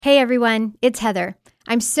Hey everyone, it's Heather.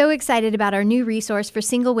 I'm so excited about our new resource for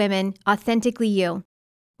single women, Authentically You.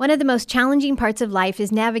 One of the most challenging parts of life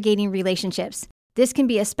is navigating relationships. This can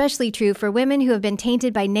be especially true for women who have been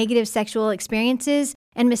tainted by negative sexual experiences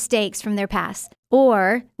and mistakes from their past,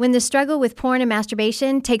 or when the struggle with porn and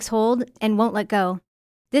masturbation takes hold and won't let go.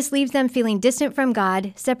 This leaves them feeling distant from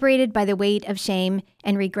God, separated by the weight of shame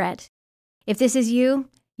and regret. If this is you,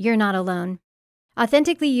 you're not alone.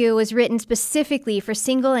 Authentically You was written specifically for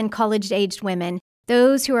single and college-aged women,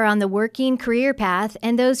 those who are on the working career path,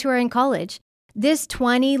 and those who are in college. This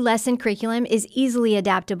 20-lesson curriculum is easily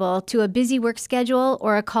adaptable to a busy work schedule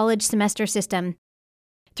or a college semester system.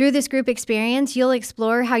 Through this group experience, you'll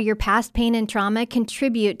explore how your past pain and trauma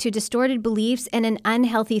contribute to distorted beliefs and an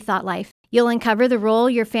unhealthy thought life. You'll uncover the role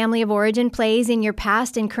your family of origin plays in your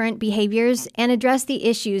past and current behaviors and address the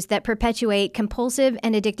issues that perpetuate compulsive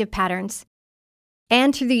and addictive patterns.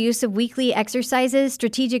 And through the use of weekly exercises,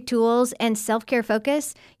 strategic tools, and self-care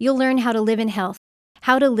focus, you'll learn how to live in health,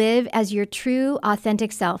 how to live as your true,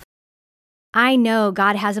 authentic self. I know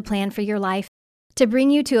God has a plan for your life to bring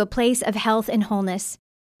you to a place of health and wholeness.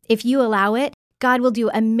 If you allow it, God will do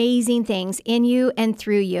amazing things in you and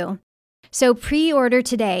through you. So pre-order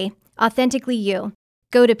today, Authentically You.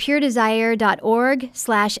 Go to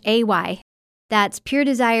puredesire.org/AY. That's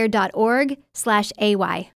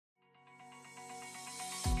puredesire.org/AY.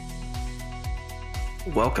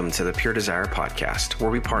 Welcome to the Pure Desire podcast, where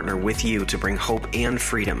we partner with you to bring hope and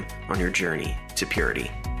freedom on your journey to purity.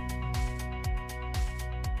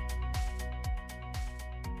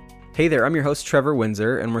 Hey there, I'm your host, Trevor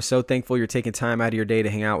Windsor, and we're so thankful you're taking time out of your day to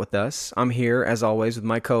hang out with us. I'm here, as always, with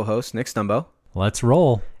my co-host, Nick Stumbo. Let's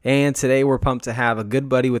roll. And today we're pumped to have a good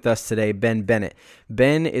buddy with us today, Ben Bennett.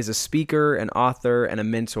 Ben is a speaker, an author, and a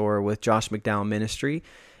mentor with Josh McDowell Ministry.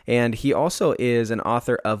 And he also is an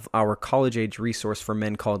author of our college-age resource for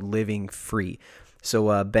men called Living Free.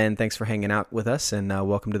 So, Ben, thanks for hanging out with us, and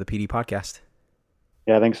welcome to the PD podcast.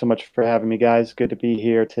 Yeah, thanks so much for having me, guys. Good to be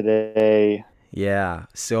here today. Yeah,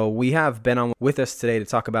 so we have Ben on with us today to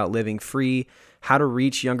talk about living free, how to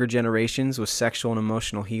reach younger generations with sexual and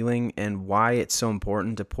emotional healing, and why it's so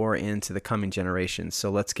important to pour into the coming generations. So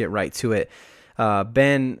let's get right to it.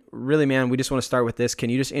 Ben, really, man, we just want to start with this. Can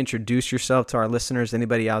you just introduce yourself to our listeners,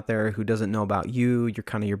 anybody out there who doesn't know about you, your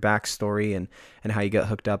backstory, and how you got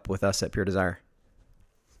hooked up with us at Pure Desire?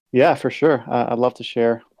 Yeah, for sure. I'd love to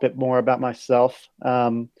share a bit more about myself.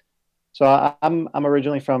 I'm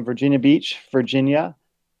originally from Virginia Beach, Virginia.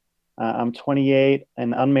 I'm 28,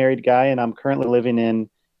 an unmarried guy, and I'm currently living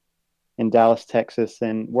in Dallas, Texas,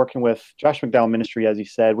 and working with Josh McDowell Ministry, as you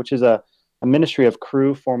said, which is a ministry of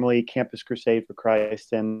Cru, formerly Campus Crusade for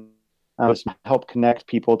Christ, and help connect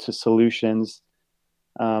people to solutions,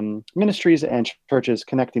 ministries and churches,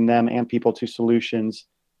 connecting them and people to solutions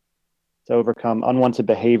to overcome unwanted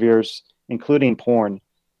behaviors, including porn.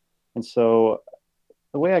 And so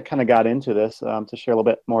the way I kind of got into this, to share a little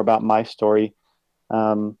bit more about my story,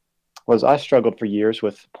 was I struggled for years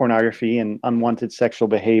with pornography and unwanted sexual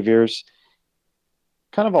behaviors.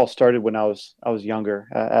 Kind of all started when I was younger.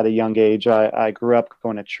 At a young age, I grew up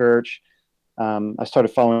going to church. I started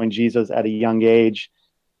following Jesus at a young age,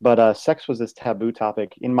 but sex was this taboo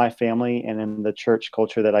topic in my family and in the church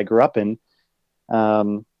culture that I grew up in.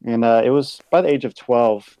 It was by the age of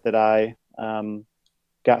 12 that I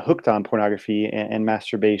got hooked on pornography and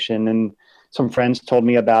masturbation. And some friends told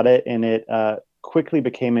me about it, and it quickly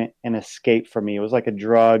became an escape for me. It was like a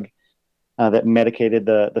drug that medicated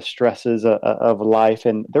the stresses of life.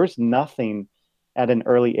 And there was nothing at an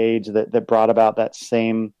early age that brought about that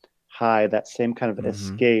same high, that same kind of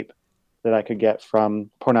escape that I could get from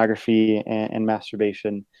pornography and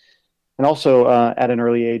masturbation. And also at an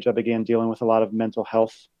early age, I began dealing with a lot of mental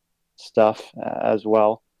health stuff as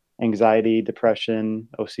well. Anxiety, depression,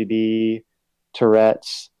 OCD,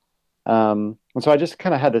 Tourette's. And so I just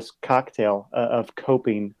kind of had this cocktail of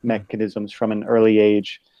coping mechanisms from an early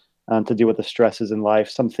age to deal with the stresses in life,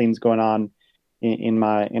 some things going on in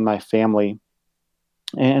my family.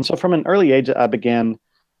 And so from an early age, I began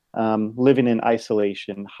living in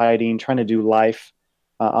isolation, hiding, trying to do life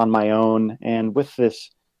on my own. And with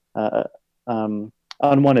this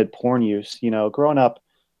unwanted porn use, growing up,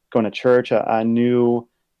 going to church, I knew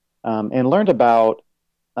and learned about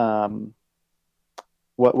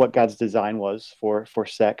what God's design was for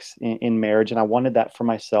sex in marriage. And I wanted that for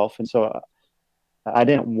myself. And so I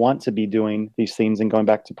didn't want to be doing these things and going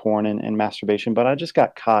back to porn and masturbation, but I just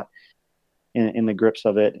got caught in the grips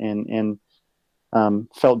of it and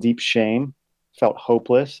felt deep shame, felt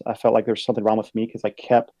hopeless. I felt like there was something wrong with me because I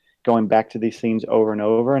kept going back to these things over and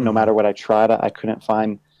over. And no matter what I tried, I couldn't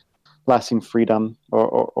find lasting freedom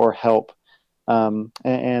or help.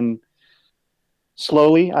 And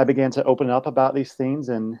slowly I began to open up about these things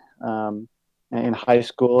and in high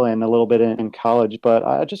school and a little bit in college, but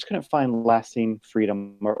I just couldn't find lasting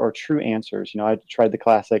freedom or true answers. I tried the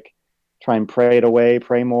classic, try and pray it away,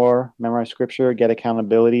 pray more, memorize scripture, get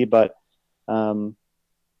accountability, but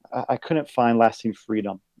I couldn't find lasting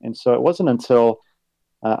freedom. And so it wasn't until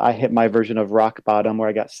I hit my version of rock bottom where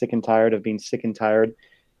I got sick and tired of being sick and tired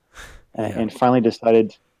and finally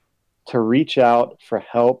decided to reach out for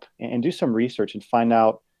help and do some research and find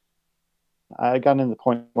out. I got to the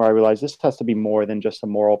point where I realized this has to be more than just a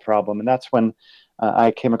moral problem. And that's when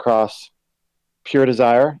I came across Pure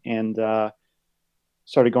Desire and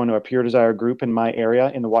started going to a Pure Desire group in my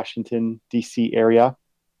area, in the Washington, D.C. area.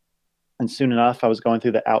 And soon enough, I was going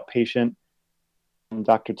through the outpatient. And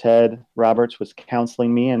Dr. Ted Roberts was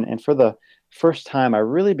counseling me. And for the first time, I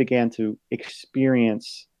really began to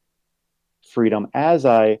experience freedom as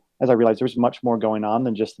I realized there was much more going on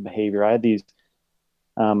than just the behavior. I had these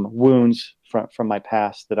wounds from my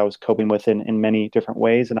past that I was coping with in many different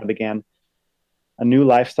ways. And I began a new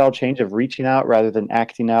lifestyle change of reaching out rather than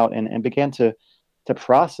acting out, and began to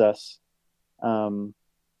process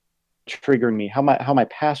triggering me, how my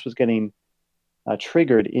past was getting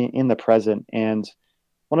triggered in the present. And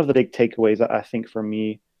one of the big takeaways I think for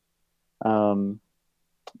me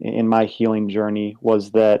in my healing journey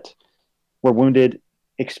was that we're wounded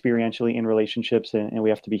experientially in relationships, and we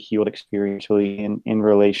have to be healed experientially in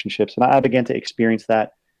relationships. And I began to experience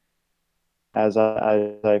that as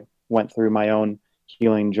I went through my own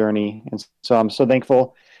healing journey. And so I'm so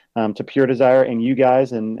thankful to Pure Desire and you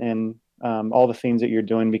guys and all the things that you're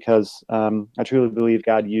doing, because I truly believe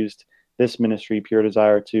God used this ministry, Pure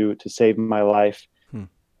Desire, to save my life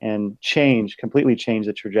and completely change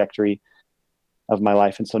the trajectory of my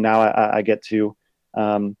life. And so now I get to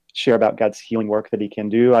share about God's healing work that he can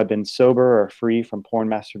do. I've been sober or free from porn,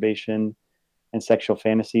 masturbation, and sexual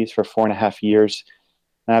fantasies for 4.5 years.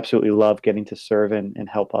 I absolutely love getting to serve and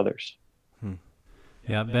help others.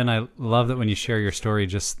 Yeah, Ben, I love that when you share your story,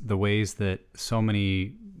 just the ways that so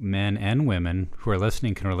many men and women who are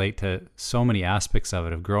listening can relate to so many aspects of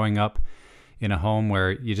it, of growing up in a home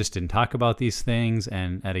where you just didn't talk about these things,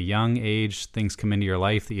 and at a young age, things come into your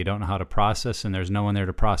life that you don't know how to process, and there's no one there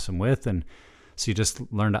to process them with, and so you just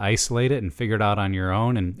learn to isolate it and figure it out on your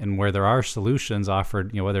own. And where there are solutions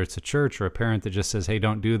offered, whether it's a church or a parent that just says, hey,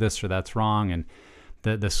 don't do this or that's wrong, and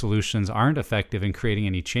the solutions aren't effective in creating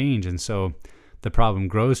any change. And so the problem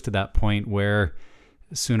grows to that point where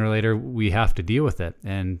sooner or later we have to deal with it.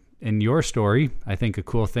 And in your story, I think a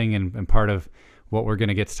cool thing and part of what we're going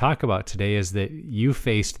to get to talk about today is that you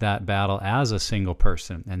faced that battle as a single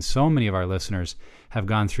person. And so many of our listeners have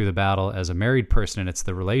gone through the battle as a married person, and it's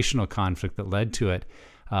the relational conflict that led to it.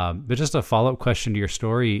 But just a follow-up question to your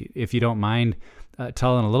story, if you don't mind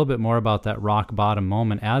telling a little bit more about that rock bottom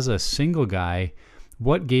moment as a single guy.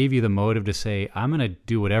 What gave you the motive to say, I'm going to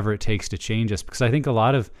do whatever it takes to change this? Because I think a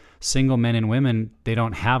lot of single men and women, they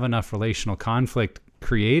don't have enough relational conflict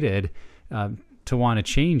created to want to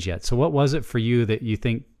change yet. So what was it for you that you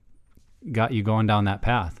think got you going down that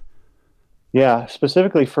path? Yeah,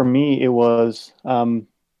 specifically for me, it was, I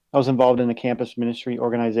was involved in a campus ministry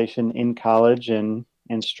organization in college and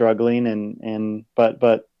struggling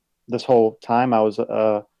but this whole time I was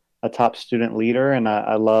a top student leader, and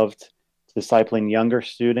I loved discipling younger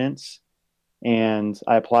students. And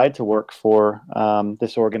I applied to work for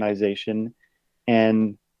this organization,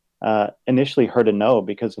 and initially heard a no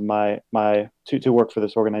because of to work for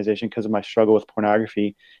this organization because of my struggle with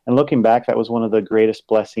pornography. And looking back, that was one of the greatest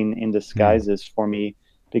blessing in disguises for me,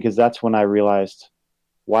 because that's when I realized,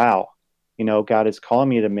 wow, God is calling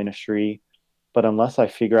me to ministry, but unless I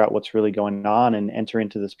figure out what's really going on and enter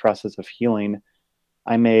into this process of healing,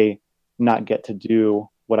 I may not get to do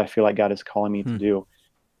what I feel like God is calling me to do.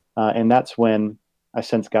 And that's when I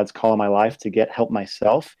sensed God's call in my life to get help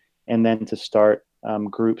myself, and then to start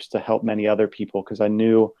groups to help many other people, because I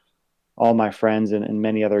knew all my friends and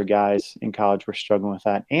many other guys in college were struggling with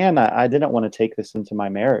that. And I didn't want to take this into my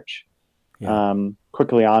marriage. Yeah.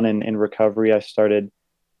 Quickly on in recovery,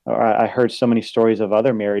 I heard so many stories of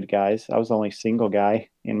other married guys. I was the only single guy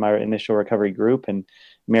in my initial recovery group, and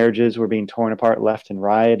marriages were being torn apart left and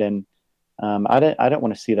right. And I didn't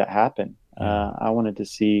want to see that happen. I wanted to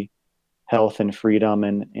see health and freedom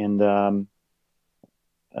and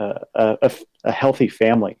a healthy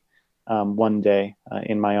family one day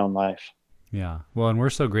in my own life. Yeah. Well, and we're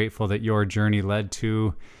so grateful that your journey led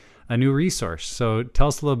to a new resource. So tell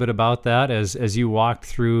us a little bit about that as you walked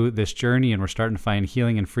through this journey and we're starting to find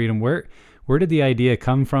healing and freedom. Where Where did the idea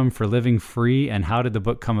come from for Living Free, and how did the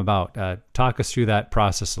book come about? Talk us through that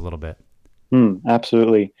process a little bit.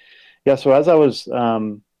 Absolutely. Yeah. So as I was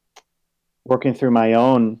working through my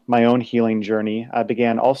own healing journey, I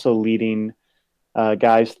began also leading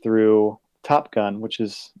guys through Top Gun, which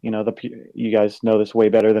is, you guys know this way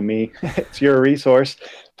better than me. It's your resource.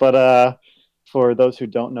 But for those who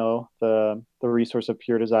don't know, the resource of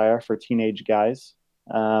Pure Desire for teenage guys.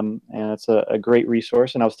 And it's a great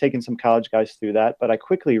resource. And I was taking some college guys through that, but I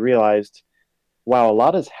quickly realized, wow, a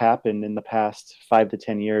lot has happened in the past 5 to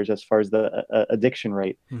 10 years as far as the addiction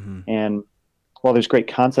rate. Mm-hmm. And while there's great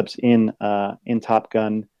concepts in Top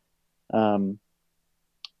Gun,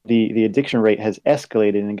 the addiction rate has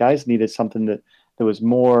escalated, and guys needed something that was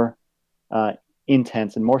more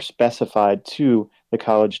intense and more specified to the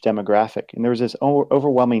college demographic. And there was this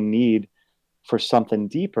overwhelming need for something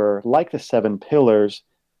deeper, like the 7 pillars,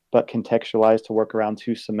 but contextualized to work around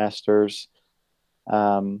 2 semesters.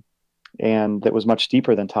 And that was much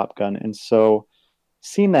deeper than Top Gun. And so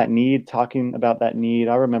seeing that need, talking about that need,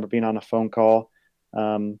 I remember being on a phone call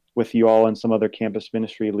with you all and some other campus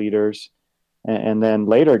ministry leaders. And then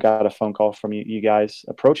later got a phone call from you guys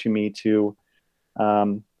approaching me to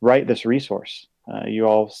write this resource. You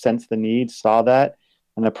all sensed the need, saw that,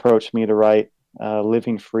 and approached me to write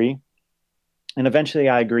Living Free. And eventually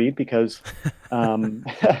I agreed because,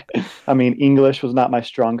 English was not my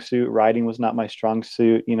strong suit. Writing was not my strong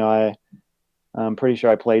suit. I'm pretty sure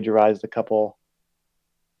I plagiarized a couple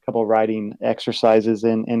writing exercises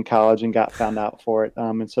in college and got found out for it.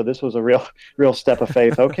 And so this was a real step of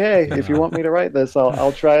faith. Okay, if you want me to write this,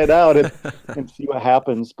 I'll try it out and see what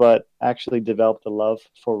happens. But actually developed a love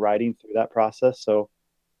for writing through that process. So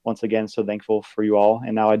once again, so thankful for you all.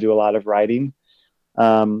 And now I do a lot of writing.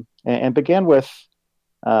 And began with,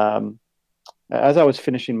 as I was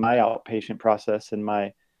finishing my outpatient process in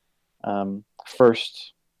my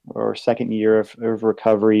first or second year of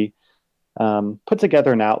recovery, put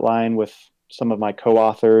together an outline with some of my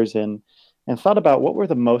co-authors and thought about what were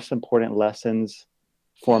the most important lessons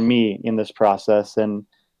for me in this process, and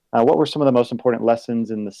what were some of the most important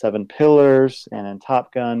lessons in the 7 pillars and in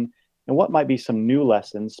Top Gun, and what might be some new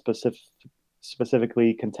lessons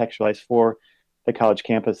specifically contextualized for the college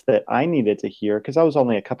campus that I needed to hear, because I was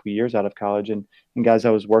only a couple of years out of college, and guys I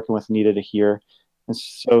was working with needed to hear. And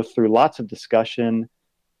so through lots of discussion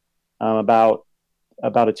about a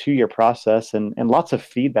 2-year process and lots of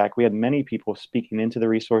feedback, we had many people speaking into the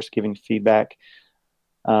resource, giving feedback,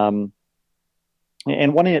 and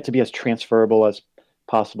wanting it to be as transferable as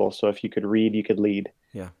possible. So if you could read, you could lead.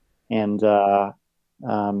 Yeah. And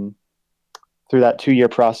through that 2-year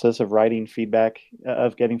process of writing feedback,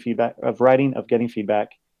 of getting feedback,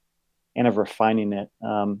 and of refining it,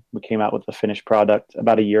 we came out with the finished product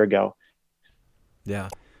about a year ago. Yeah.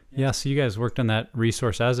 Yeah, so you guys worked on that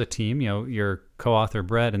resource as a team, your co-author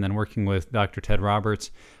Brett, and then working with Dr. Ted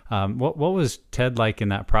Roberts. What was Ted like in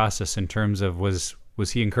that process in terms of, was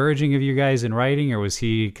he encouraging of you guys in writing, or was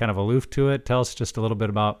he kind of aloof to it? Tell us just a little bit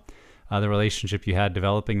about the relationship you had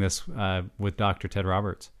developing this with Dr. Ted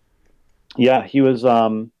Roberts. Yeah, he was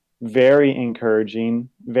very encouraging,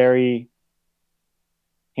 very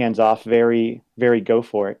hands-off, very, very go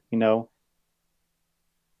for it,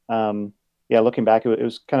 Yeah, looking back, it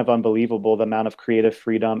was kind of unbelievable the amount of creative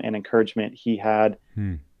freedom and encouragement he had.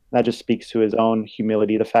 That just speaks to his own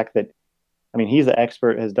humility. The fact that, he's an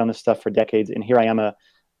expert, has done this stuff for decades, and here I am, a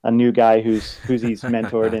new guy who's he's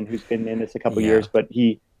mentored and who's been in this a couple of years, but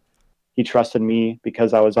he trusted me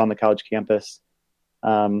because I was on the college campus,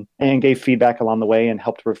 and gave feedback along the way and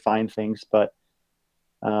helped refine things, but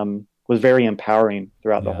was very empowering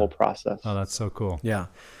throughout the whole process. Oh, that's so cool. Yeah.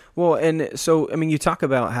 Well, and so, you talk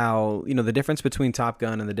about how, the difference between Top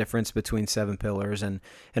Gun and the difference between 7 pillars. And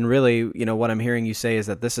really, what I'm hearing you say is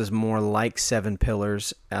that this is more like 7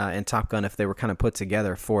 pillars and Top Gun if they were kind of put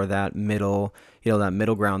together for that middle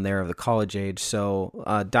ground there of the college age.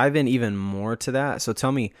 So dive in even more to that. So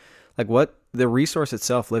tell me, what the resource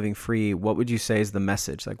itself, Living Free, what would you say is the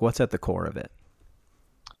message? What's at the core of it?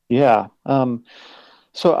 Yeah.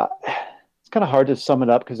 So it's kind of hard to sum it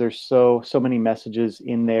up because there's so many messages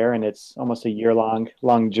in there, and it's almost a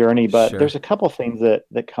year-long journey. But Sure. There's a couple things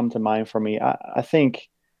that come to mind for me. I think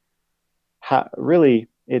really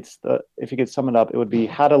it's if you could sum it up, it would be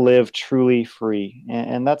how to live truly free,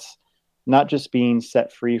 and that's not just being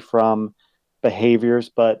set free from behaviors,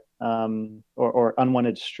 but or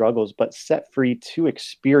unwanted struggles, but set free to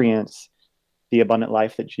experience the abundant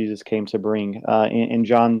life that Jesus came to bring. In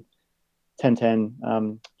John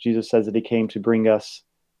 10:10, Jesus says that he came to bring us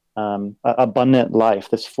abundant life,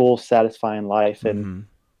 this full, satisfying life, and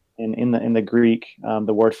in the Greek,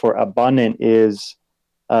 the word for abundant is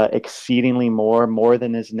exceedingly more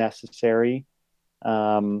than is necessary.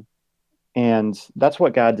 And that's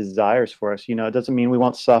what God desires for us. It doesn't mean we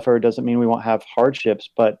won't suffer. It doesn't mean we won't have hardships,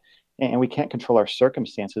 and we can't control our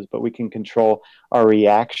circumstances, but we can control our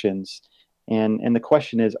reactions. And the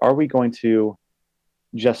question is, are we going to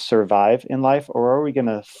just survive in life, or are we going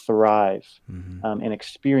to thrive and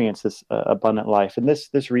experience this abundant life? And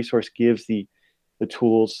this resource gives the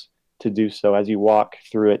tools to do so as you walk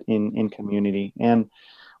through it in community. And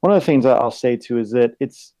one of the things I'll say too is that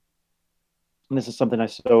and this is something I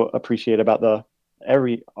so appreciate about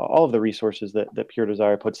all of the resources that Pure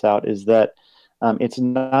Desire puts out, is that it's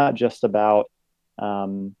not just about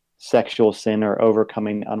sexual sin or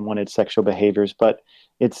overcoming unwanted sexual behaviors, but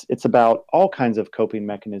it's about all kinds of coping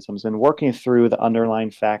mechanisms and working through the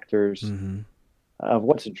underlying factors of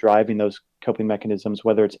what's driving those coping mechanisms,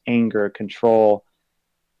 whether it's anger, control,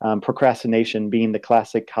 procrastination being the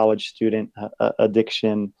classic college student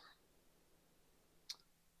addiction,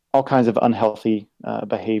 all kinds of unhealthy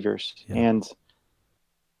behaviors, and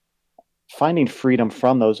finding freedom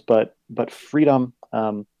from those, but freedom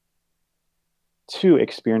to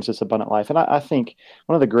experience this abundant life. And I think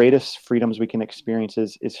one of the greatest freedoms we can experience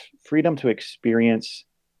is freedom to experience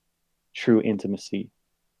true intimacy.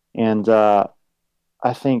 And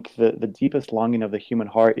I think the deepest longing of the human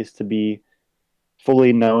heart is to be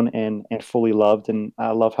fully known and fully loved. And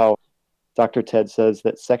I love how Dr. Ted says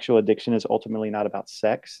that sexual addiction is ultimately not about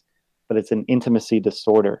sex, but it's an intimacy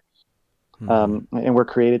disorder. And we're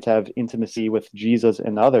created to have intimacy with Jesus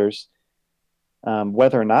and others,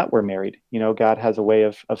 whether or not we're married. God has a way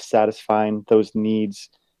of satisfying those needs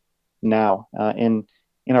now. In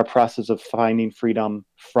our process of finding freedom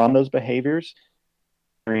from those behaviors,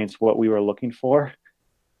 experience what we were looking for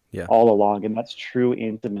all along. And that's true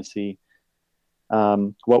intimacy.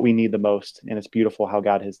 What we need the most, and it's beautiful how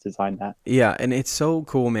God has designed that. Yeah, and it's so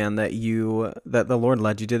cool, man, that the Lord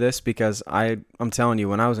led you to this, because I'm telling you,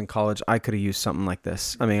 when I was in college, I could have used something like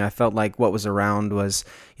this. I mean, I felt like what was around was,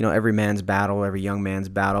 every man's battle, every young man's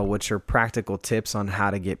battle, which are practical tips on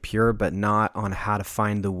how to get pure, but not on how to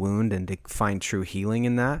find the wound and to find true healing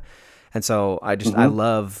in that. And so I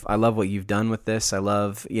love what you've done with this. I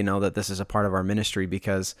love, that this is a part of our ministry,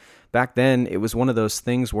 because back then it was one of those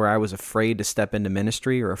things where I was afraid to step into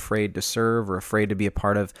ministry, or afraid to serve, or afraid to be a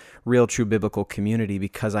part of real, true biblical community,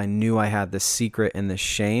 because I knew I had this secret and this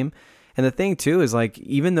shame. And the thing too is, like,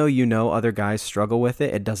 even though other guys struggle with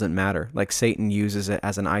it, it doesn't matter. Like, Satan uses it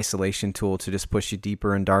as an isolation tool to just push you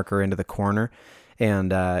deeper and darker into the corner.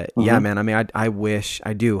 And yeah, man, I mean, I wish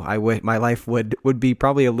my life would be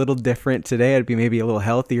probably a little different today. It'd be maybe a little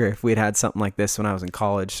healthier if we'd had something like this when I was in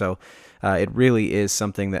college. So it really is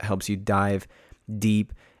something that helps you dive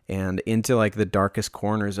deep and into like the darkest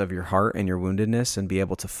corners of your heart and your woundedness, and be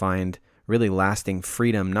able to find really lasting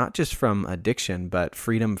freedom, not just from addiction, but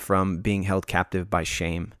freedom from being held captive by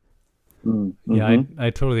shame. Mm-hmm. Yeah,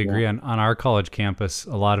 I totally agree. On our college campus,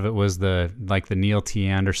 a lot of it was the Neil T.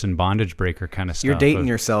 Anderson bondage breaker kind of stuff. You're dating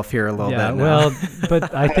yourself here a little bit now. Well,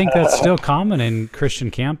 but I think that's still common in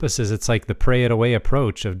Christian campuses. It's like the pray it away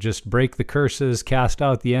approach of just break the curses, cast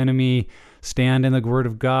out the enemy, stand in the word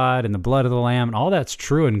of God and the blood of the Lamb, and all that's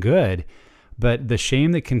true and good. But the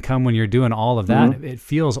shame that can come when you're doing all of that, it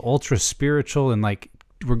feels ultra spiritual, and like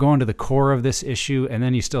we're going to the core of this issue, and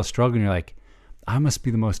then you still struggle, and you're like, I must be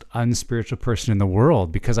the most unspiritual person in the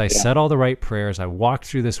world, because I said all the right prayers. I walked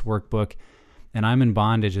through this workbook, and I'm in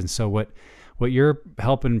bondage. And so what you're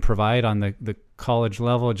helping provide on the college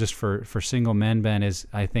level, just for single men, Ben, is,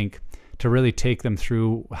 I think, to really take them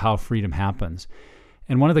through how freedom happens.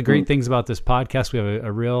 And one of the great things about this podcast, we have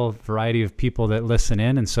a real variety of people that listen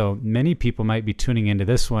in. And so many people might be tuning into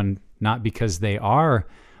this one, not because they are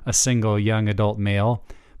a single young adult male,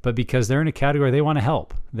 but because they're in a category they want to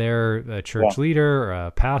help. They're a church leader or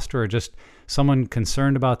a pastor, or just someone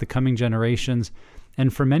concerned about the coming generations.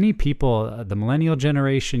 And for many people, the millennial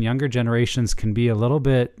generation, younger generations, can be a little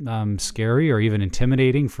bit scary or even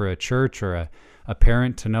intimidating for a church or a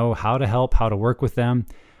parent to know how to help, how to work with them,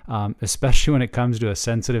 especially when it comes to a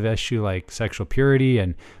sensitive issue like sexual purity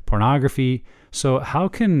and pornography. So how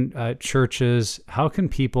can churches, how can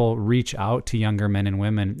people reach out to younger men and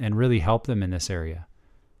women and really help them in this area?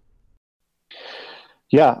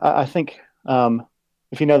 Yeah, I think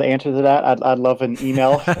if you know the answer to that, I'd love an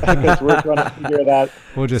email, because we're trying to figure that.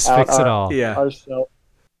 We'll just fix it all. Ourselves.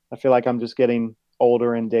 I feel like I'm just getting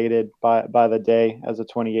older and dated by the day as a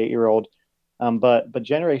 28-year-old. But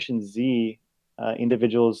Generation Z,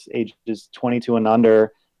 individuals ages 22 and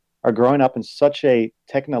under, are growing up in such a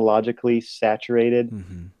technologically saturated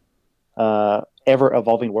ever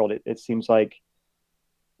evolving world. It seems like,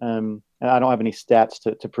 and I don't have any stats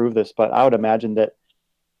to prove this, but I would imagine that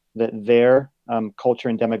their culture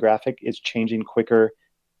and demographic is changing quicker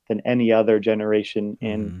than any other generation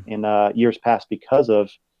in years past because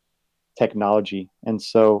of technology. And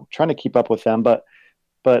so trying to keep up with them, but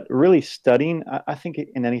really studying, I think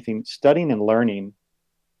in anything, studying and learning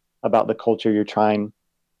about the culture you're trying,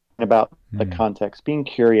 about the context, being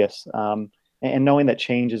curious, and knowing that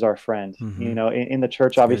change is our friend. You know, in the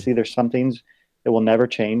church, That's obviously good. there's some things that will never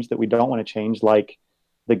change, that we don't want to change, like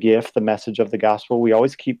the gift, the message of the gospel. We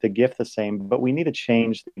always keep the gift the same, but we need to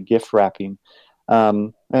change the gift wrapping.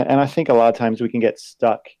 And I think a lot of times we can get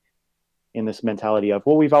stuck in this mentality of,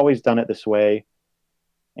 well, we've always done it this way,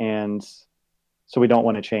 and so we don't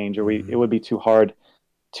want to change, or it would be too hard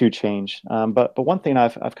to change. But one thing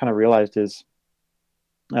I've kind of realized is,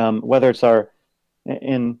 whether it's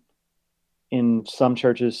in some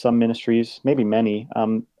churches, some ministries, maybe many,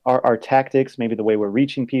 our tactics, maybe the way we're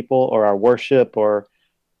reaching people, or our worship, or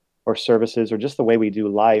services, or just the way we do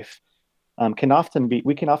life, we can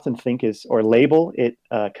often think is, or label it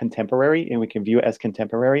contemporary, and we can view it as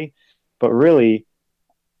contemporary. But really,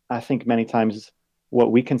 I think many times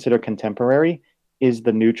what we consider contemporary is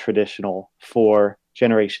the new traditional for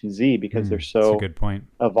Generation Z, because they're That's so a good point.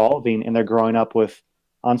 evolving, and they're growing up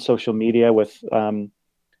on social media with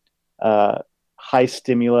high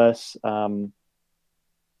stimulus,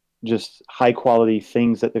 just high quality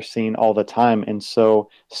things that they're seeing all the time. And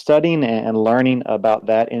so studying and learning about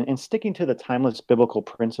that, and sticking to the timeless biblical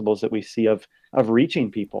principles that we see of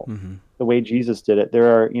reaching people the way Jesus did it.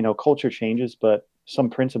 There are, culture changes, but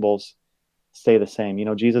some principles stay the same.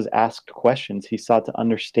 Jesus asked questions. He sought to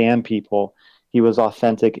understand people. He was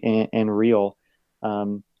authentic and real.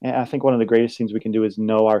 And I think one of the greatest things we can do is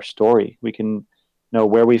know our story. We can know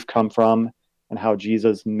where we've come from, and how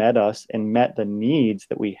Jesus met us and met the needs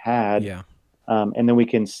that we had. Yeah. And then we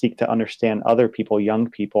can seek to understand other people, young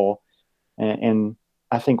people. And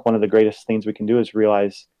I think one of the greatest things we can do is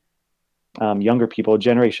realize younger people,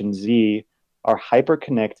 Generation Z, are hyper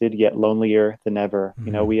connected yet lonelier than ever.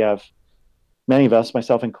 We have, many of us,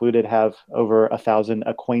 myself included, have over 1,000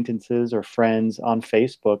 acquaintances or friends on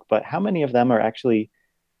Facebook, but how many of them are actually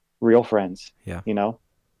real friends? Yeah.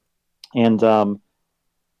 And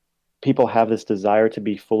people have this desire to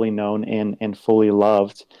be fully known and fully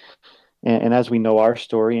loved. And as we know our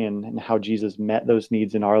story and how Jesus met those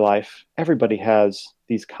needs in our life, everybody has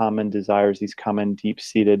these common desires, these common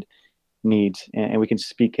deep-seated needs. And we can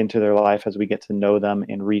speak into their life as we get to know them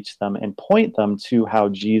and reach them and point them to how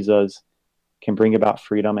Jesus can bring about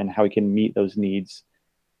freedom, and how he can meet those needs,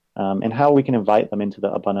 and how we can invite them into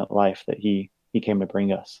the abundant life that he came to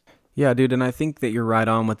bring us. Yeah, dude, and I think that you're right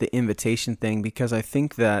on with the invitation thing, because I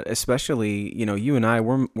think that especially, you and I,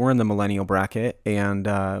 we're in the millennial bracket, and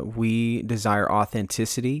we desire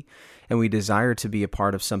authenticity, and we desire to be a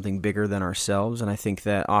part of something bigger than ourselves. And I think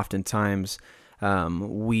that oftentimes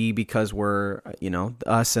because we're,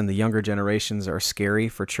 us and the younger generations are scary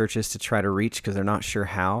for churches to try to reach, because they're not sure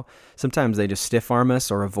how. Sometimes they just stiff arm us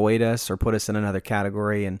or avoid us or put us in another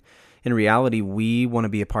category. And in reality, we want to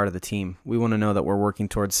be a part of the team. We want to know that we're working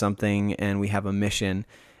towards something and we have a mission.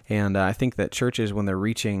 And I think that churches, when they're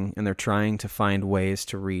reaching and they're trying to find ways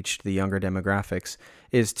to reach the younger demographics,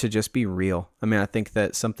 is to just be real. I mean, I think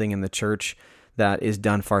that something in the church that is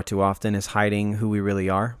done far too often is hiding who we really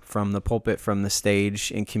are. From the pulpit, from the stage,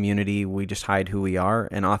 in community, we just hide who we are.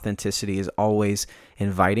 And authenticity is always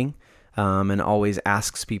inviting, and always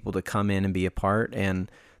asks people to come in and be a part. And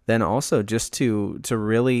then also just to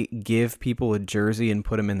really give people a jersey and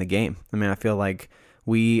put them in the game. I mean, I feel like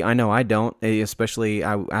I know I don't, especially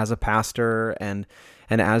as a pastor and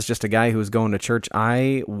as just a guy who's going to church,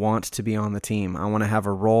 I want to be on the team. I want to have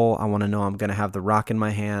a role. I want to know I'm going to have the rock in my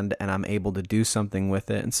hand and I'm able to do something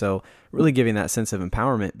with it. And so really giving that sense of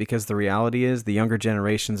empowerment, because the reality is the younger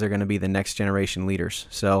generations are going to be the next generation leaders.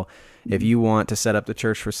 So if you want to set up the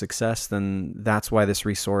church for success, then that's why this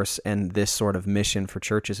resource and this sort of mission for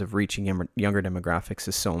churches of reaching younger demographics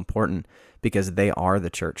is so important, because they are the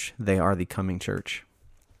church. They are the coming church.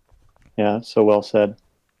 Yeah, so well said.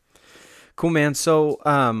 Cool, man. So,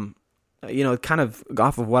 kind of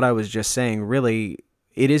off of what I was just saying, really,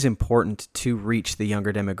 it is important to reach the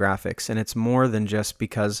younger demographics. And it's more than just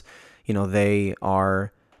because, they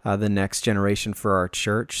are the next generation for our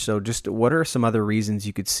church. So just what are some other reasons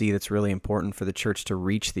you could see that's really important for the church to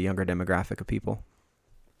reach the younger demographic of people?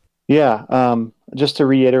 Yeah, just to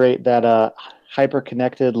reiterate that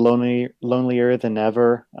hyper-connected, lonelier than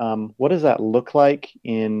ever, what does that look like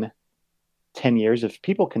in 10 years? If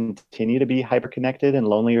people continue to be hyper-connected and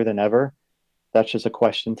lonelier than ever, that's just a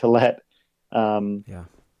question to let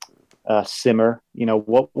simmer.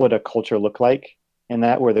 What would a culture look like in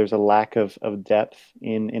that, where there's a lack of depth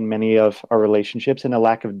in many of our relationships, and a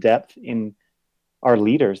lack of depth in our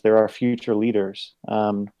leaders? There are future leaders.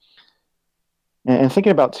 And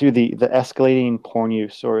thinking about too the escalating porn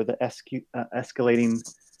use, or the escalating,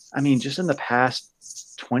 just in the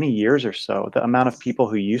past 20 years or so, the amount of people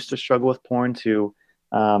who used to struggle with porn to,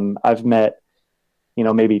 I've met,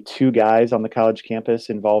 maybe 2 guys on the college campus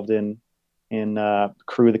involved in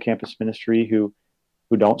Cru, the campus ministry, who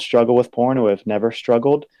don't struggle with porn, who have never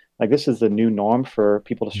struggled. Like, this is the new norm for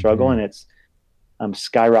people to struggle, and it's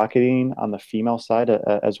skyrocketing on the female side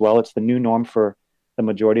as well. It's the new norm for the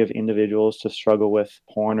majority of individuals to struggle with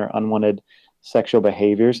porn or unwanted sexual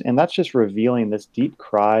behaviors. And that's just revealing this deep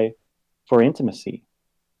cry for intimacy,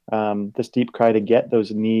 this deep cry to get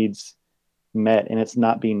those needs met. And it's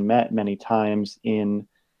not being met many times in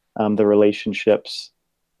the relationships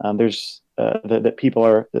that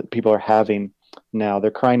people are having now.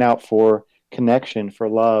 They're crying out for connection, for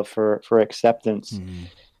love, for acceptance.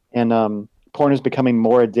 And porn is becoming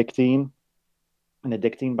more addicting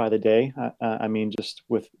by the day. Just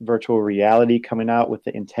with virtual reality coming out, with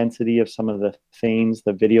the intensity of some of the things,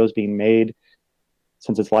 the videos being made,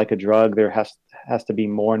 since it's like a drug, there has to be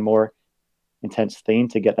more and more intense thing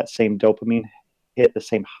to get that same dopamine hit, the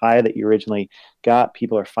same high that you originally got.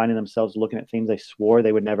 People are finding themselves looking at things they swore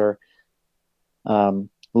they would never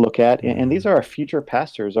look at. And these are our future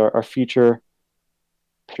pastors, our future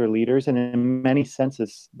leaders. And in many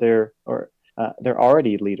senses, they're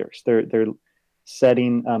already leaders. They're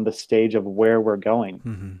setting the stage of where we're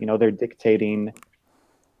going. They're dictating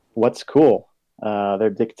what's cool. They're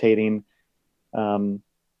dictating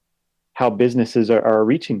how businesses are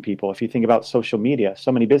reaching people. If you think about social media,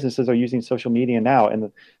 so many businesses are using social media now, and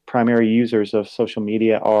the primary users of social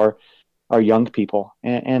media are young people.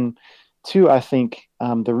 And two, I think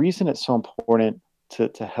the reason it's so important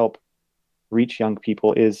to help reach young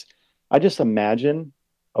people is, I just imagine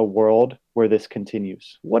a world where this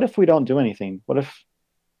continues. What if we don't do anything? What if,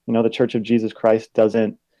 the Church of Jesus Christ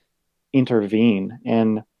doesn't intervene,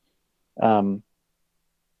 and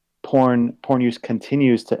porn use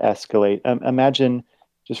continues to escalate? Imagine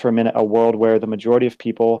just for a minute a world where the majority of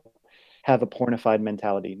people have a pornified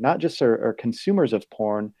mentality, not just are consumers of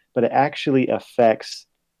porn, but it actually affects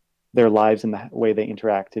their lives and the way they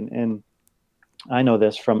interact. And I know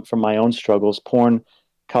this from my own struggles. Porn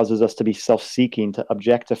causes us to be self-seeking, to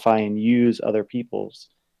objectify and use other people.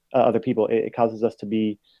 It causes us to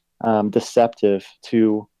be deceptive,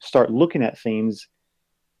 to start looking at things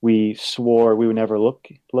we swore we would never look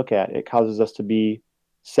at. It causes us to be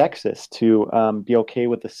sexist, to be okay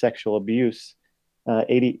with the sexual abuse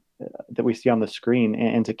that we see on the screen,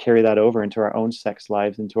 and to carry that over into our own sex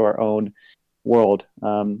lives, into our own world.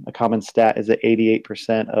 A common stat is that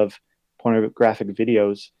 88% of pornographic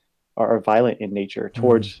videos are violent in nature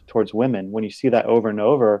towards women. When you see that over and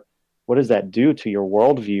over, what does that do to your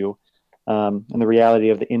worldview? And the reality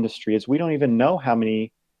of the industry is, we don't even know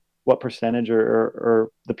what percentage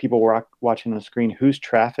or the people we're watching on the screen, who's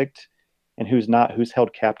trafficked and who's not, who's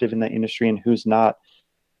held captive in the industry and who's not.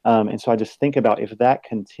 And so I just think about, if that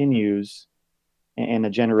continues and a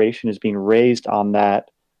generation is being raised on that,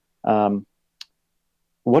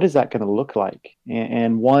 what is that going to look like?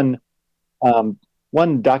 And one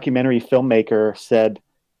documentary filmmaker said,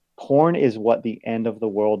 porn is what the end of the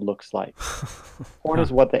world looks like. Porn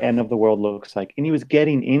is what the end of the world looks like. And he was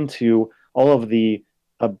getting into all of the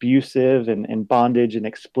abusive and bondage and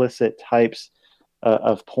explicit types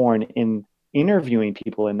of porn, in interviewing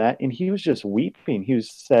people in that. And he was just weeping. He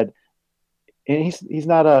said, and he's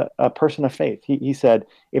not a person of faith. He said,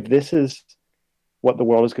 if this is what the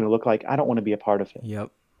world is going to look like, I don't want to be a part of it.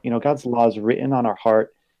 Yep. God's law is written on our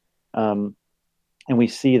heart. And we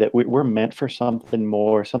see that we're meant for something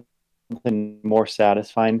more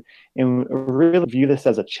satisfying, and really view this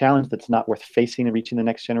as a challenge that's not worth facing and reaching the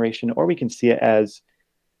next generation. Or we can see it as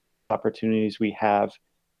opportunities we have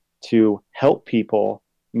to help people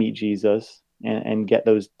meet Jesus and get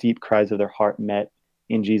those deep cries of their heart met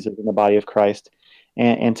in Jesus, in the body of Christ,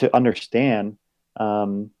 and to understand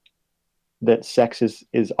that sex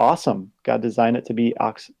is awesome. God designed it to be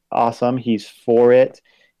awesome. He's for it.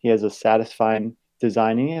 He has a satisfying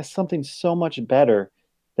design, and he has something so much better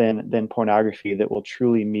than pornography that will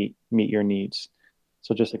truly meet your needs.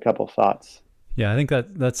 So just a couple thoughts. Yeah, I think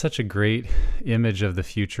that's such a great image of the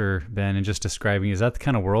future, Ben, and just describing, is that the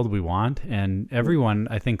kind of world we want? And everyone,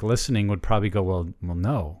 I think, listening would probably go, well,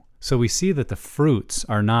 no. So we see that the fruits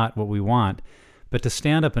are not what we want, But to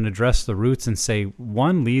stand up and address the roots and say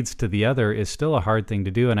one leads to the other is still a hard thing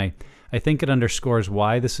to do. And I think it underscores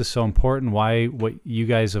why this is so important, why what you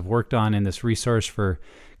guys have worked on in this resource for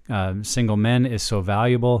single men is so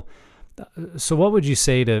valuable. So what would you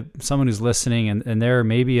say to someone who's listening and they're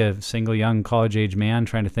maybe a single young college-age man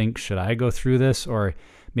trying to think, should I go through this? Or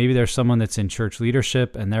maybe there's someone that's in church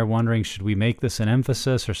leadership and they're wondering, should we make this an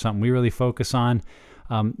emphasis or something we really focus on?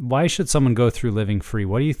 Why should someone go through Living Free?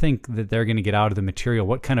 What do you think that they're going to get out of the material?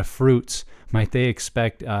 What kind of fruits might they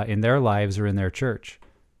expect in their lives or in their church?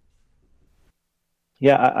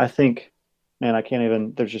 Yeah, I think,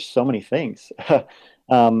 man, there's just so many things.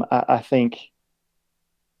 I think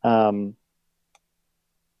they'll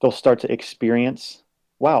start to experience,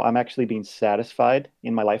 wow, I'm actually being satisfied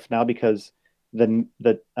in my life now because the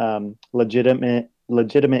legitimate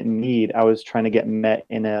need I was trying to get met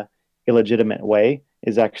in a illegitimate way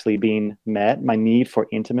is actually being met. My need for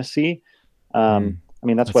intimacy.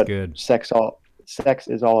 That's what good. Sex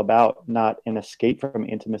is all about, not an escape from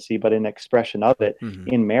intimacy, but an expression of it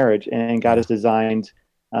in marriage. And God has designed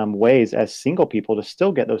ways as single people to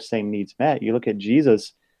still get those same needs met. You look at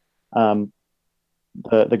Jesus, the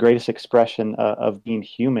greatest expression of being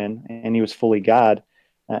human, and he was fully God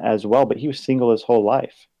as well, but he was single his whole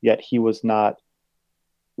life, yet he was not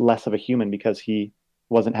less of a human because he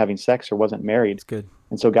wasn't having sex or wasn't married. That's good.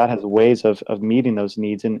 And so God has ways of meeting those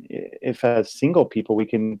needs. And if as single people we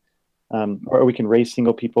can raise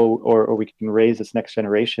single people, or we can raise this next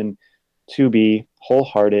generation to be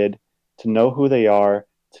wholehearted, to know who they are,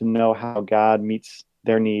 to know how God meets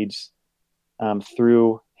their needs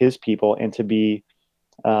through his people, and to be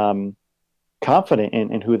confident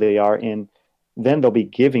in who they are, and then they'll be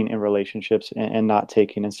giving in relationships and not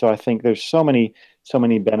taking. And so I think there's so many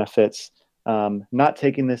benefits, not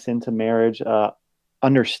taking this into marriage,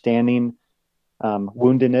 understanding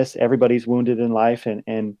woundedness. Everybody's wounded in life,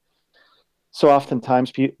 and so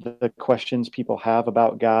oftentimes the questions people have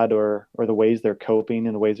about God or the ways they're coping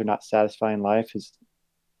and the ways they're not satisfying life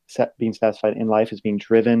being satisfied in life is being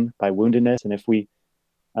driven by woundedness. And if we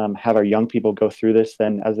have our young people go through this,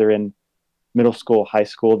 then as they're in middle school, high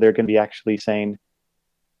school, they're going to be actually saying,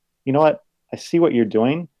 you know what, I see what you're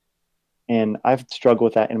doing, and I've struggled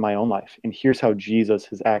with that in my own life. And here's how Jesus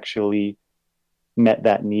has actually met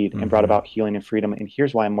that need and brought about healing and freedom. And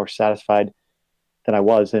here's why I'm more satisfied than I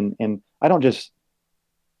was. And I don't just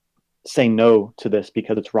say no to this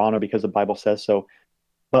because it's wrong or because the Bible says so,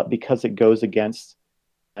 but because it goes against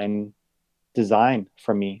and design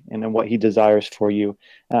for me and then what he desires for you.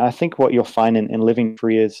 And I think what you'll find in Living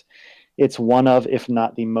Free is it's one of, if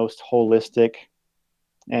not the most holistic,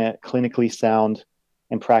 clinically sound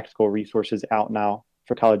and practical resources out now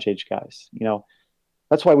for college age guys.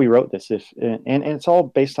 That's why we wrote this. And it's all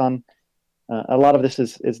based on, a lot of this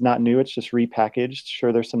is not new. It's just repackaged.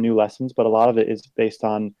 Sure, there's some new lessons, but a lot of it is based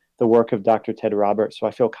on the work of Dr. Ted Roberts. So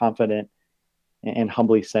I feel confident and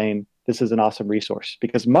humbly saying this is an awesome resource,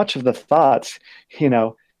 because much of the thoughts,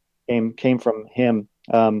 came from him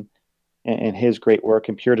and his great work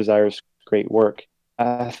and Pure Desire's great work.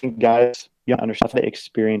 I think guys, understand to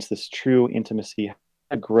experience this true intimacy,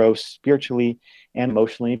 to grow spiritually and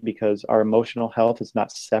emotionally, because our emotional health is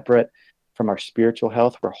not separate from our spiritual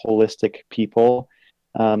health. We're holistic people.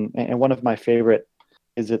 And one of my favorite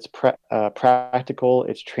is it's practical,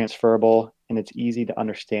 it's transferable, and it's easy to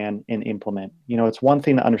understand and implement. It's one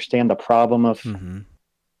thing to understand the problem of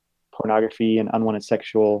pornography and unwanted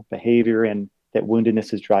sexual behavior and that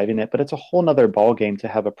woundedness is driving it, but it's a whole nother ballgame to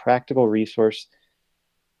have a practical resource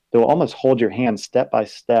that will almost hold your hand step by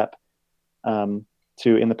step to,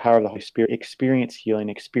 in the power of the Holy Spirit, experience healing,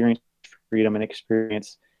 experience freedom, and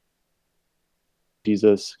experience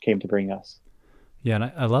Jesus came to bring us. Yeah, and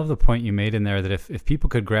I love the point you made in there that if people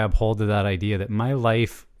could grab hold of that idea that my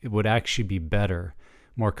life would actually be better,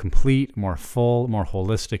 more complete, more full, more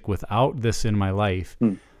holistic without this in my life,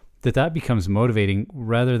 that becomes motivating,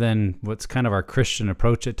 rather than what's kind of our Christian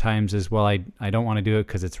approach at times is, well, I don't want to do it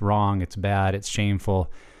because it's wrong, it's bad, it's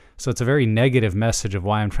shameful. So it's a very negative message of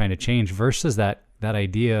why I'm trying to change, versus that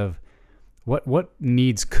idea of what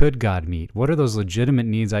needs could God meet? What are those legitimate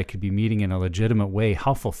needs I could be meeting in a legitimate way?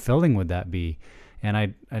 How fulfilling would that be? And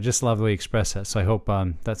I just love the way you express that. So I hope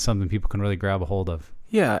that's something people can really grab a hold of.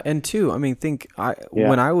 Yeah, and too,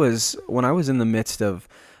 when I was in the midst of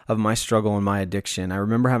my struggle and my addiction, I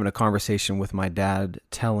remember having a conversation with my dad,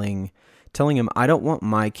 telling him I don't want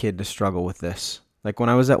my kid to struggle with this. Like when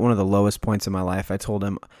I was at one of the lowest points in my life, I told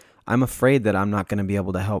him, I'm afraid that I'm not going to be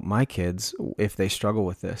able to help my kids if they struggle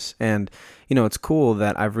with this. And, it's cool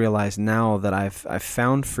that I've realized now that I've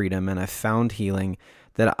found freedom and I've found healing,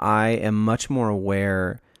 that I am much more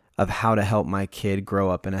aware of how to help my kid grow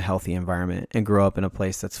up in a healthy environment and grow up in a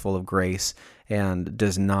place that's full of grace and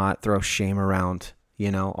does not throw shame around,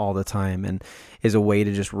 all the time, and is a way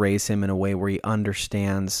to just raise him in a way where he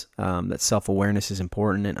understands that self-awareness is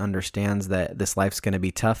important and understands that this life's going to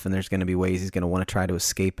be tough and there's going to be ways he's going to want to try to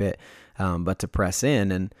escape it, but to press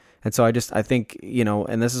in. And so I think,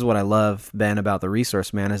 and this is what I love, Ben, about the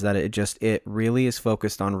resource, man, is that it really is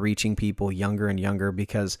focused on reaching people younger and younger,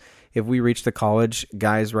 because if we reach the college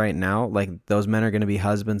guys right now, like those men are going to be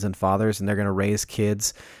husbands and fathers, and they're going to raise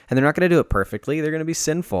kids, and they're not going to do it perfectly. They're going to be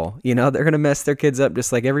sinful. They're going to mess their kids up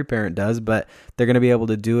just like every parent does, but they're going to be able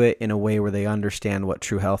to do it in a way where they understand what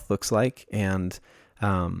true health looks like, and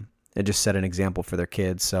it just set an example for their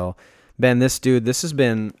kids. So Ben, this has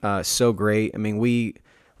been so great. I mean, we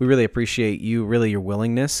really appreciate your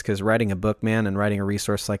willingness, because writing a book, man, and writing a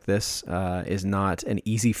resource like this is not an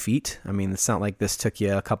easy feat. I mean, it's not like this took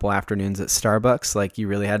you a couple afternoons at Starbucks. Like, you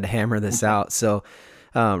really had to hammer this out. So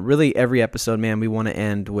really every episode, man, we want to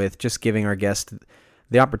end with just giving our guest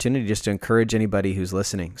the opportunity just to encourage anybody who's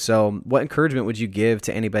listening. So what encouragement would you give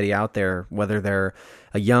to anybody out there, whether they're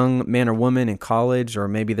a young man or woman in college, or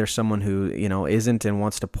maybe there's someone who, isn't and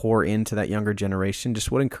wants to pour into that younger generation?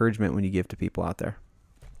 Just what encouragement would you give to people out there?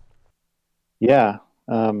 Yeah.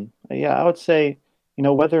 I would say,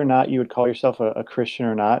 whether or not you would call yourself a Christian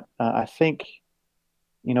or not, I think,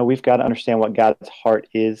 we've got to understand what God's heart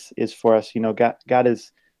is for us. God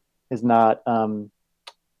is not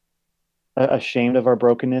ashamed of our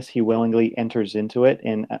brokenness. He willingly enters into it.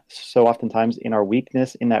 And so oftentimes in our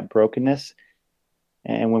weakness, in that brokenness,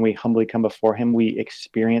 and when we humbly come before him, we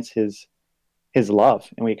experience his love,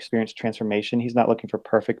 and we experience transformation. He's not looking for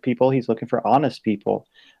perfect people. He's looking for honest people.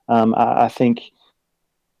 I think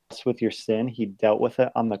with your sin, he dealt with it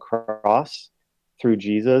on the cross through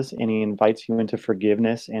Jesus, and he invites you into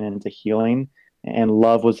forgiveness and into healing. And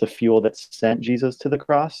love was the fuel that sent Jesus to the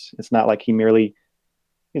cross. It's not like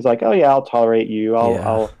he's like, oh yeah, I'll tolerate you.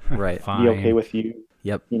 I'll right. be okay with you.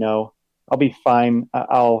 Yep. I'll be fine.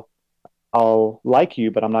 I'll like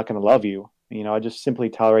you, but I'm not going to love you. I just simply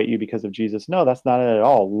tolerate you because of Jesus. No, that's not it at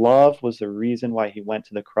all. Love was the reason why he went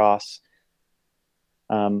to the cross,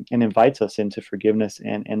 and invites us into forgiveness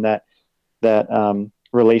and that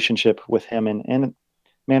relationship with him. And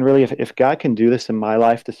man, really, if God can do this in my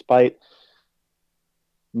life, despite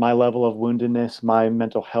my level of woundedness, my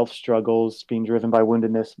mental health struggles being driven by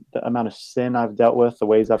woundedness, the amount of sin I've dealt with, the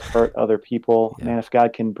ways I've hurt other people, man, if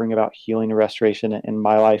God can bring about healing and restoration in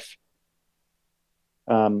my life,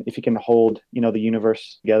 if he can hold, the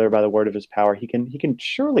universe together by the word of his power, he can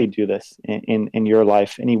surely do this in your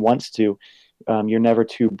life. And he wants to. You're never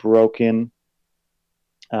too broken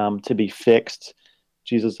to be fixed.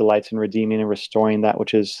 Jesus delights in redeeming and restoring that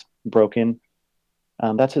which is broken.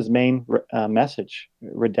 That's his main message: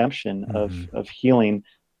 redemption, of healing,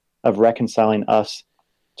 of reconciling us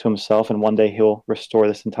to himself. And one day he'll restore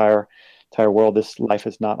this entire world. This life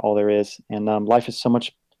is not all there is, and life is so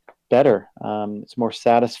much better. It's more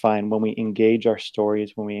satisfying when we engage our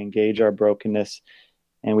stories, when we engage our brokenness,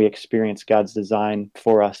 and we experience God's design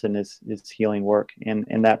for us and his healing work.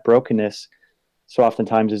 And that brokenness so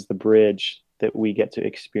oftentimes is the bridge that we get to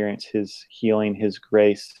experience his healing, his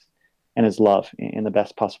grace, and his love in the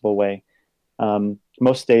best possible way.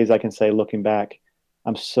 Most days I can say, looking back,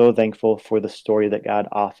 I'm so thankful for the story that God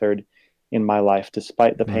authored in my life,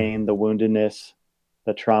 despite the pain, the woundedness,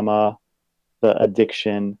 the trauma, the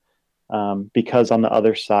addiction, because on the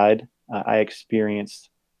other side,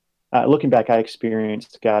 looking back, I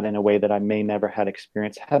experienced God in a way that I may never had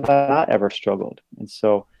experienced had I not ever struggled. And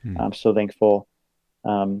so I'm so thankful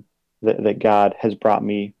that God has brought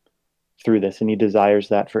me through this, and he desires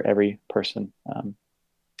that for every person.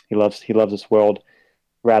 He loves this world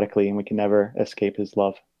radically, and we can never escape his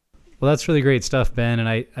love. Well, that's really great stuff, Ben. And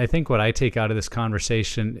I think what I take out of this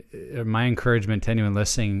conversation, my encouragement to anyone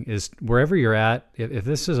listening, is wherever you're at, if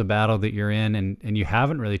this is a battle that you're in and you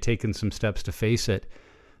haven't really taken some steps to face it,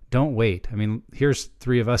 don't wait. I mean, here's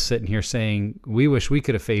three of us sitting here saying we wish we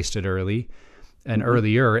could have faced it early and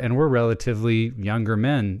earlier, and we're relatively younger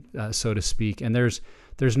men, so to speak. And there's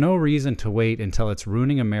no reason to wait until it's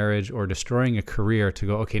ruining a marriage or destroying a career to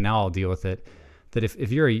go, okay, now I'll deal with it. That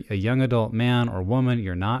if you're a young adult man or woman,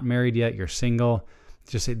 you're not married yet, you're single,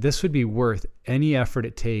 just say, this would be worth any effort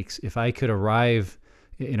it takes if I could arrive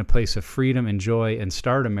in a place of freedom and joy and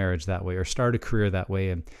start a marriage that way or start a career that way.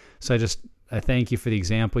 And so I thank you for the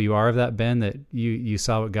example you are of that, Ben, that you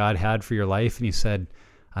saw what God had for your life and you said,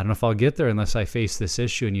 I don't know if I'll get there unless I face this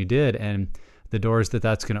issue, and you did. And the doors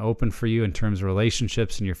that's going to open for you in terms of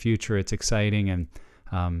relationships in your future, it's exciting. And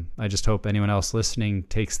I just hope anyone else listening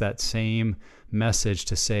takes that same message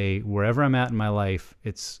to say, wherever I'm at in my life,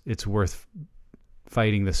 it's worth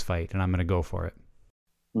fighting this fight, and I'm going to go for it.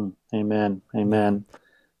 Amen. Amen.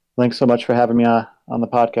 Thanks so much for having me on the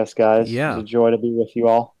podcast, guys. Yeah. It was a joy to be with you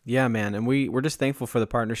all. Yeah, man. And we're just thankful for the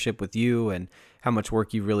partnership with you and how much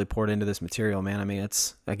work you really poured into this material, man. I mean,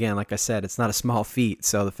 it's, again, like I said, it's not a small feat.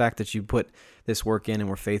 So the fact that you put this work in and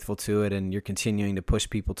we're faithful to it and you're continuing to push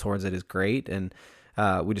people towards it is great. And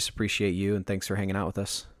we just appreciate you, and thanks for hanging out with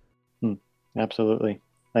us. Absolutely.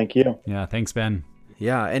 Thank you. Yeah. Thanks, Ben.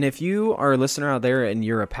 Yeah, and if you are a listener out there and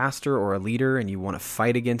you're a pastor or a leader and you want to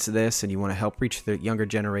fight against this and you want to help reach the younger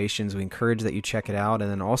generations, we encourage that you check it out. And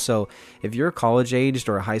then also, if you're a college-aged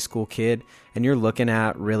or a high school kid and you're looking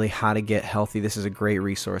at really how to get healthy, this is a great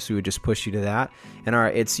resource. We would just push you to that. And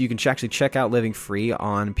you can actually check out Living Free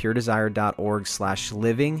on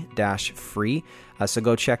puredesire.org/living-free. So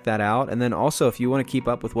go check that out. And then also, if you want to keep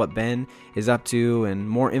up with what Ben is up to and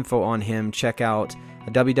more info on him, check out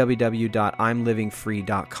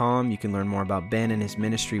www.imlivingfree.com. You can learn more about Ben and his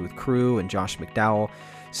ministry with Cru and Josh McDowell.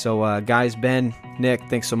 So guys, Ben, Nick,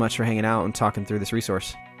 thanks so much for hanging out and talking through this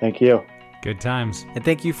resource. Thank you. Good times. And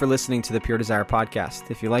thank you for listening to the Pure Desire podcast.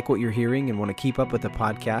 If you like what you're hearing and want to keep up with the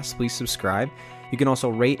podcast, please subscribe. You can also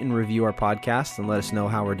rate and review our podcast and let us know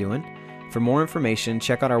how we're doing. For more information,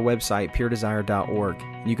 check out our website, puredesire.org.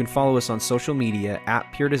 You can follow us on social media at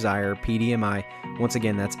Pure Desire PDMI. Once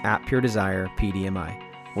again, that's at Pure Desire PDMI.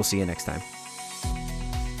 We'll see you next time.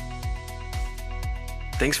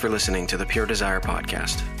 Thanks for listening to the Pure Desire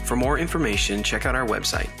podcast. For more information, check out our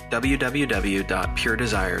website,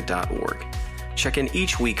 www.puredesire.org. Check in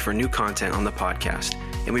each week for new content on the podcast,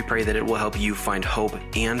 and we pray that it will help you find hope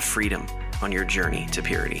and freedom on your journey to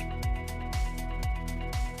purity.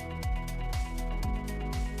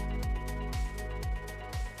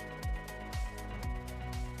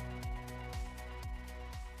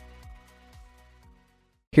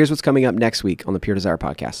 Here's what's coming up next week on the Pure Desire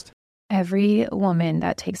podcast. Every woman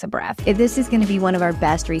that takes a breath. This is going to be one of our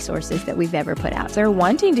best resources that we've ever put out. They're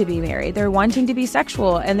wanting to be married. They're wanting to be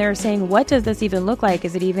sexual. And they're saying, what does this even look like?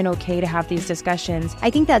 Is it even okay to have these discussions? I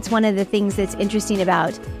think that's one of the things that's interesting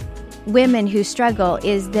about women who struggle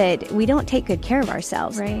is that we don't take good care of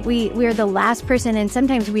ourselves. Right. We're the last person, and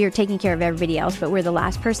sometimes we are taking care of everybody else, but we're the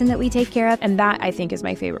last person that we take care of. And that, I think, is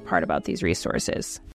my favorite part about these resources.